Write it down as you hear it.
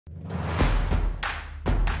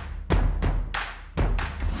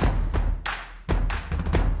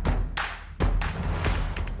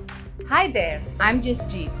Hi there, I'm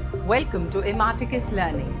Jasjeet. Welcome to Imarticus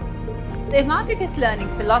Learning. The Imarticus Learning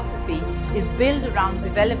philosophy is built around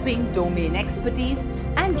developing domain expertise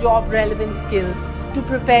and job-relevant skills to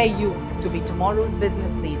prepare you to be tomorrow's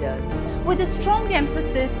business leaders. With a strong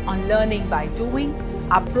emphasis on learning by doing,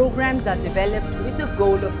 our programs are developed with the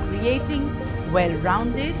goal of creating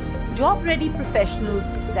well-rounded, job-ready professionals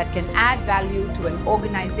that can add value to an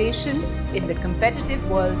organization in the competitive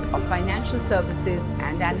world of financial services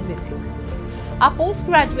and analytics. Our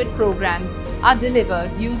postgraduate programs are delivered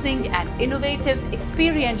using an innovative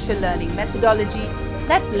experiential learning methodology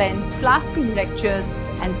that blends classroom lectures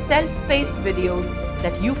and self-paced videos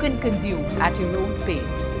that you can consume at your own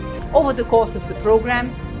pace. Over the course of the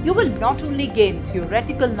program, you will not only gain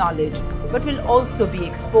theoretical knowledge, but will also be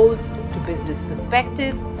exposed to business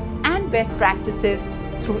perspectives and best practices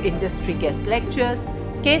through industry guest lectures,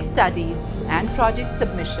 case studies, and project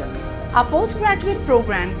submissions. Our postgraduate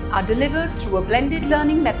programs are delivered through a blended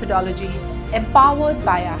learning methodology empowered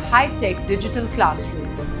by our high-tech digital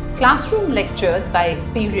classrooms. Classroom lectures by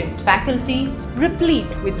experienced faculty,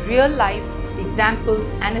 replete with real-life examples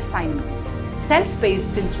and assignments.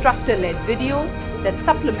 Self-paced instructor-led videos that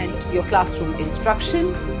supplement your classroom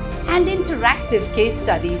instruction, and interactive case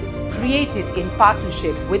studies created in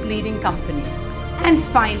partnership with leading companies. And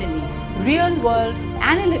finally, real-world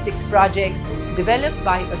analytics projects developed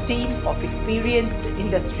by a team of experienced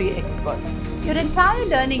industry experts. Your entire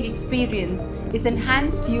learning experience is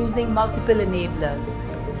enhanced using multiple enablers.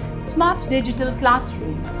 Smart digital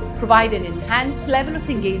classrooms provide an enhanced level of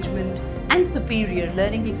engagement and superior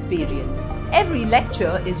learning experience. Every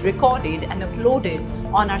lecture is recorded and uploaded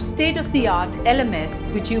on our state-of-the-art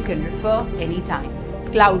LMS, which you can refer anytime.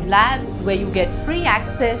 Cloud Labs, where you get free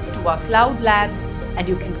access to our cloud labs and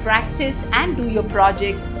you can practice and do your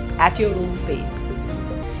projects at your own pace.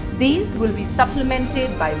 These will be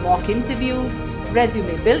supplemented by mock interviews,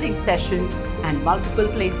 resume building sessions, and multiple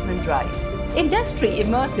placement drives. Industry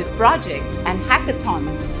immersive projects and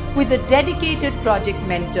hackathons with a dedicated project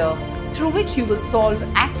mentor through which you will solve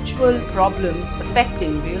actual problems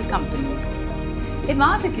affecting real companies.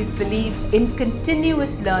 Imarticus believes in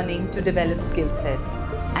continuous learning to develop skill sets,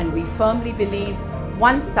 and we firmly believe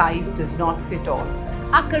one size does not fit all.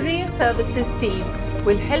 Our career services team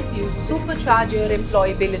will help you supercharge your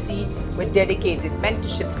employability with dedicated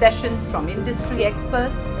mentorship sessions from industry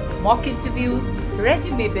experts, mock interviews,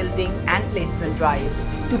 resume building, and placement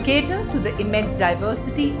drives. To cater to the immense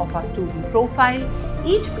diversity of our student profile,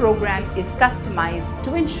 each program is customized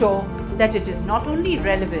to ensure that it is not only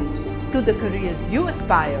relevant to the careers you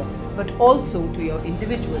aspire, but also to your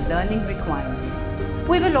individual learning requirements.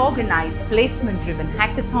 We will organize placement-driven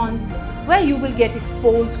hackathons where you will get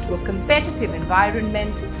exposed to a competitive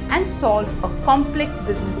environment and solve a complex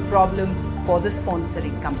business problem for the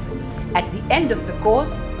sponsoring company. At the end of the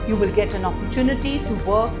course, you will get an opportunity to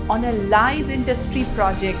work on a live industry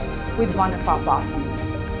project with one of our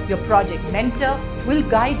partners. Your project mentor will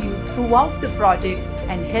guide you throughout the project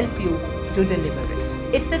and help you to deliver it.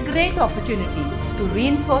 It's a great opportunity to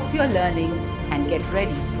reinforce your learning and get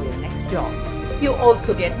ready for your next job. You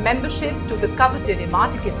also get membership to the coveted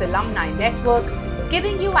Imarticus Alumni network,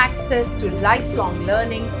 giving you access to lifelong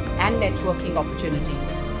learning and networking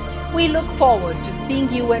opportunities. We look forward to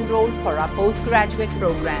seeing you enroll for our postgraduate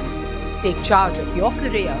program. Take charge of your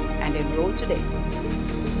career and enroll today.